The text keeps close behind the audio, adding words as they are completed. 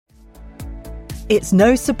It's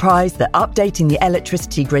no surprise that updating the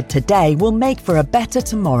electricity grid today will make for a better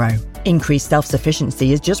tomorrow. Increased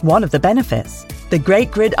self-sufficiency is just one of the benefits. The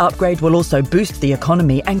Great Grid Upgrade will also boost the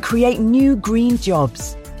economy and create new green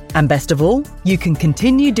jobs. And best of all, you can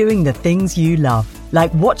continue doing the things you love,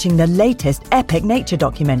 like watching the latest epic nature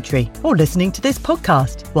documentary or listening to this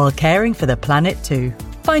podcast while caring for the planet too.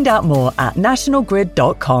 Find out more at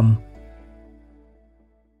nationalgrid.com.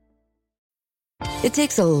 It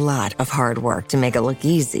takes a lot of hard work to make it look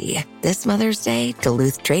easy. This Mother's Day,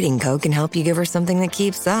 Duluth Trading Co. can help you give her something that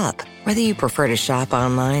keeps up. Whether you prefer to shop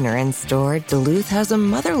online or in-store, Duluth has a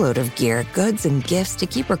motherload of gear, goods, and gifts to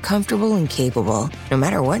keep her comfortable and capable, no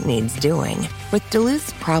matter what needs doing. With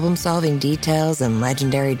Duluth's problem-solving details and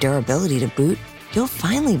legendary durability to boot, you'll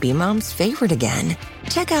finally be Mom's favorite again.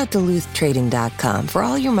 Check out DuluthTrading.com for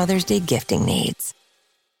all your Mother's Day gifting needs.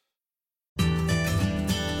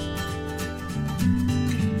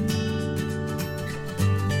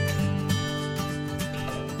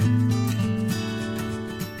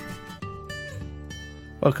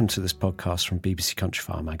 Welcome to this podcast from BBC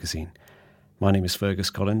Countryfile magazine. My name is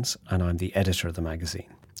Fergus Collins and I'm the editor of the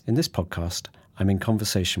magazine. In this podcast, I'm in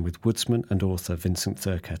conversation with woodsman and author Vincent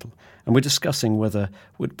Thurkettle, and we're discussing whether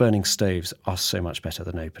wood-burning stoves are so much better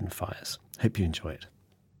than open fires. Hope you enjoy it.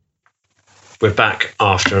 We're back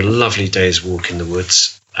after a lovely day's walk in the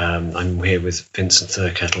woods. I'm here with Vincent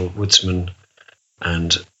Thurkettle, woodsman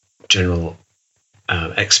and general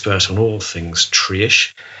expert on all things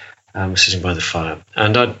tree-ish. Sitting by the fire,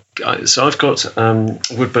 and so I've got a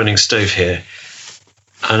wood-burning stove here,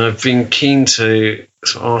 and I've been keen to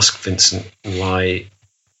sort of ask Vincent why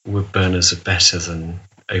wood burners are better than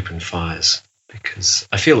open fires, because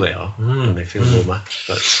I feel they are, and they feel warmer.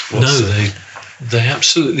 But they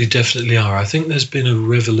absolutely definitely are. I think there's been a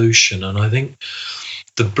revolution, and I think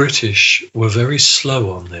the British were very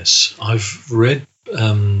slow on this. I've read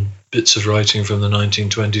bits of writing from the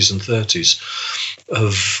 1920s and 30s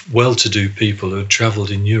of well-to-do people who had travelled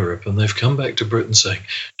in Europe, and they've come back to Britain saying,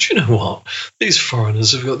 do you know what? These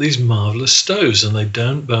foreigners have got these marvellous stoves and they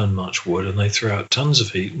don't burn much wood and they throw out tons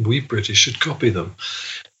of heat, and we British should copy them.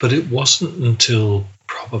 But it wasn't until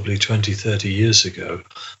probably 20, 30 years ago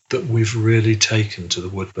that we've really taken to the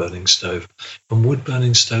wood-burning stove. And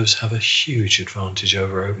wood-burning stoves have a huge advantage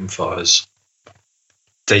over open fires.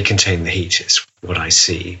 They contain the heat, is what I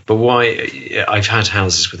see. But why? I've had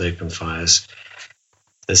houses with open fires.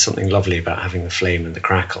 There's something lovely about having the flame and the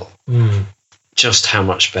crackle. Just how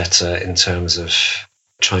much better in terms of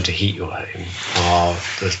trying to heat your home are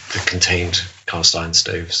the contained cast iron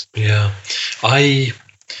stoves? Yeah, I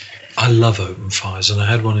love open fires, and I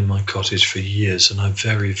had one in my cottage for years, and I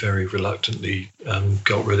very, very reluctantly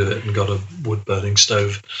got rid of it and got a wood-burning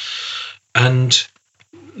stove. And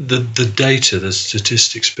the data, the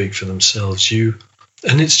statistics speak for themselves.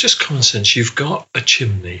 And it's just common sense. You've got a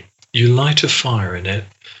chimney, you light a fire in it,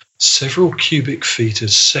 several cubic feet a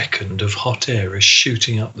second of hot air is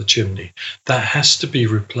shooting up the chimney. That has to be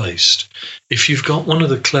replaced. If you've got one of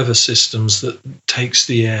the clever systems that takes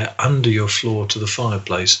the air under your floor to the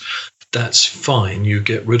fireplace, that's fine. You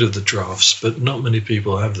get rid of the drafts, but not many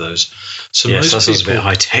people have those. So yes, that sounds a bit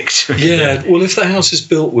high tech. Yeah, well, if the house is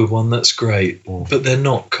built with one, that's great, but they're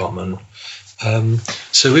not common.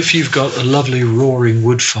 So if you've got a lovely roaring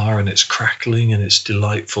wood fire and it's crackling and it's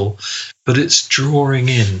delightful, but it's drawing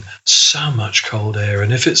in so much cold air,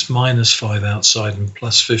 and if it's -5 outside and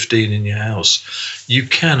 +15 in your house, you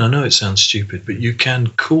can, I know it sounds stupid, but you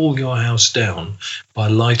can cool your house down by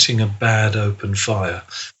lighting a bad open fire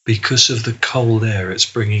because of the cold air it's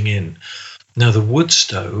bringing in. Now, the wood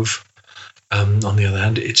stove, on the other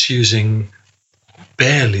hand, it's using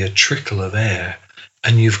barely a trickle of air,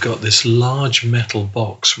 and you've got this large metal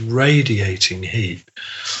box radiating heat,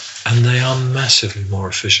 and they are massively more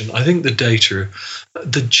efficient. I think the data,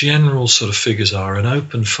 the general sort of figures are an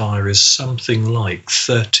open fire is something like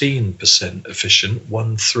 13% efficient,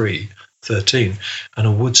 13, and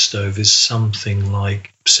a wood stove is something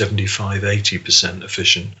like 75, 80%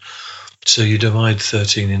 efficient. So you divide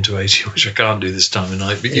 13 into 80, which I can't do this time of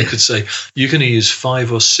night, but you could say you're going to use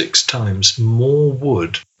 5 or 6 times more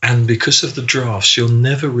wood, and because of the drafts, you'll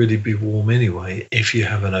never really be warm anyway if you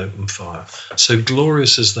have an open fire. So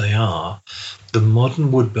glorious as they are, the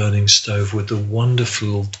modern wood-burning stove with the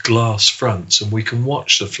wonderful glass fronts, and we can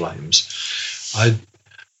watch the flames.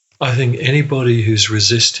 I think anybody who's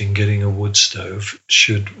resisting getting a wood stove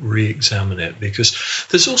should re-examine it, because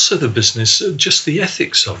there's also the business, just the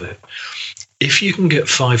ethics of it. If you can get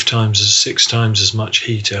 5 times, 6 times as much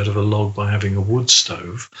heat out of a log by having a wood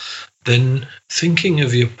stove, then thinking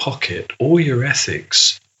of your pocket or your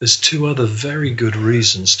ethics there's 2 other very good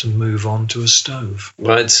reasons to move on to a stove.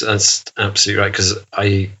 Well, that's absolutely right, because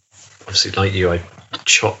I, obviously like you, I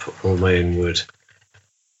chop all my own wood.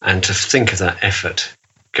 And to think of that effort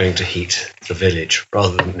going to heat the village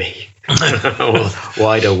rather than me or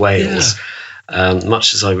wider Wales,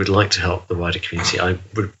 much as I would like to help the wider community, I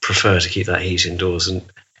would prefer to keep that heat indoors. And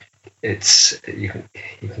you can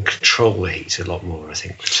control the heat a lot more, I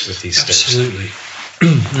think, with these stoves. Absolutely.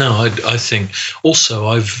 No, I think also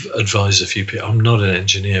I've advised a few people, I'm not an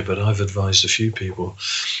engineer, but I've advised a few people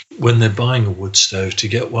when they're buying a wood stove to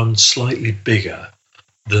get one slightly bigger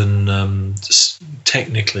than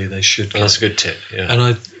technically they should. Well, that's a good tip, yeah.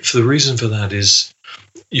 And for the reason for that is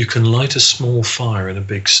you can light a small fire in a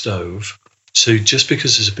big stove. So just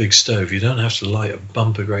because it's a big stove, you don't have to light a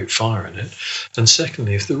bumper great fire in it. And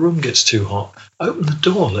secondly, if the room gets too hot, open the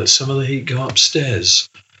door, let some of the heat go upstairs.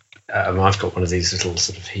 I've got one of these little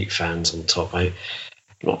sort of heat fans on top. I'm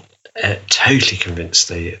not totally convinced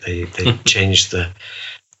they changed the...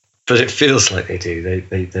 But it feels like they do.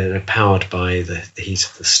 They're powered by the heat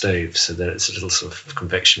of the stove, so that it's a little sort of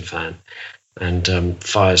convection fan, and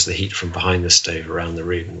fires the heat from behind the stove around the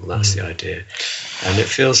room. Well, that's the idea. And it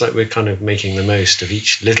feels like we're kind of making the most of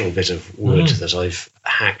each little bit of wood that I've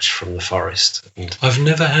hacked from the forest. And I've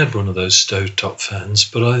never had one of those stovetop fans,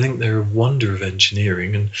 but I think they're a wonder of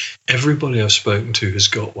engineering, and everybody I've spoken to who's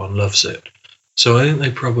got one loves it. So I think they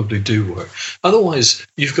probably do work. Otherwise,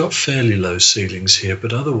 you've got fairly low ceilings here,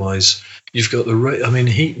 but otherwise you've got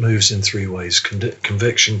heat moves in 3 ways: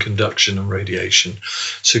 convection, conduction, and radiation.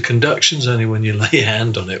 So conduction's only when you lay your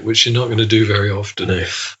hand on it, which you're not going to do very often. No.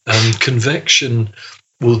 Convection,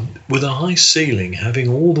 well, with a high ceiling, having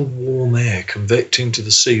all the warm air convecting to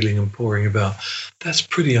the ceiling and pouring about, that's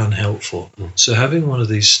pretty unhelpful. So having one of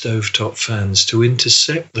these stovetop fans to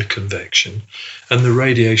intercept the convection, and the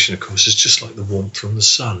radiation, of course, is just like the warmth from the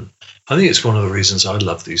sun. I think it's one of the reasons I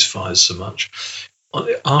love these fires so much.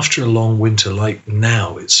 After a long winter, like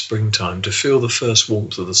now, it's springtime, to feel the first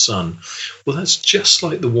warmth of the sun, well, that's just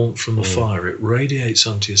like the warmth from the fire. It radiates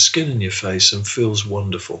onto your skin and your face and feels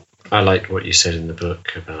wonderful. I liked what you said in the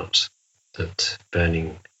book about that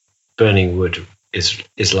burning wood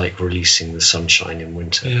is like releasing the sunshine in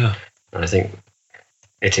winter. Yeah. And I think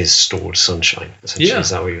it is stored sunshine, essentially. Yeah.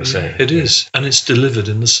 Is that what you were saying? It is. And it's delivered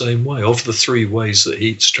in the same way. Of the 3 ways that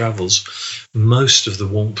heat travels, most of the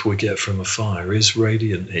warmth we get from a fire is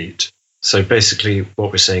radiant heat. So basically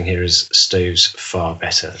what we're saying here is stoves far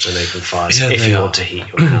better than open fires if you want to heat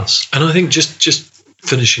your house. And I think just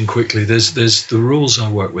finishing quickly, there's the rules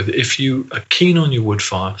I work with. If you are keen on your wood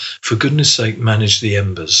fire, for goodness sake, manage the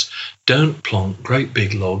embers. Don't plonk great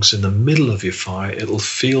big logs in the middle of your fire. It'll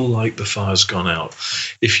feel like the fire's gone out.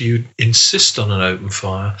 If you insist on an open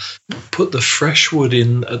fire, put the fresh wood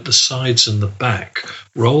in at the sides and the back.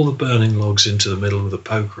 Roll the burning logs into the middle with a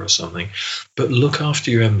poker or something. But look after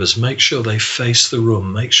your embers. Make sure they face the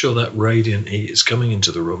room. Make sure that radiant heat is coming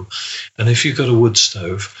into the room. And if you've got a wood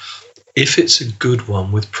stove, if it's a good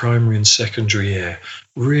one with primary and secondary air,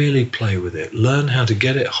 really play with it. Learn how to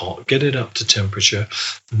get it hot, get it up to temperature,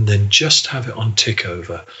 and then just have it on tick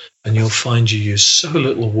over. And you'll find you use so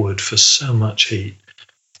little wood for so much heat.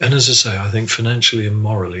 And as I say, I think financially and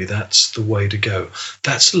morally, that's the way to go.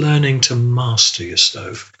 That's learning to master your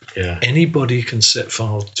stove. Yeah. Anybody can set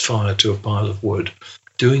fire to a pile of wood.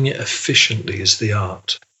 Doing it efficiently is the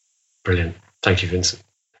art. Brilliant. Thank you, Vincent.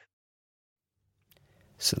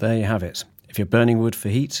 So there you have it. If you're burning wood for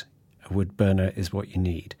heat, a wood burner is what you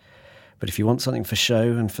need. But if you want something for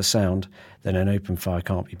show and for sound, then an open fire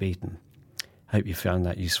can't be beaten. I hope you found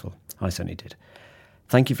that useful. I certainly did.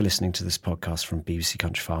 Thank you for listening to this podcast from BBC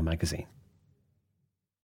Countryfile magazine.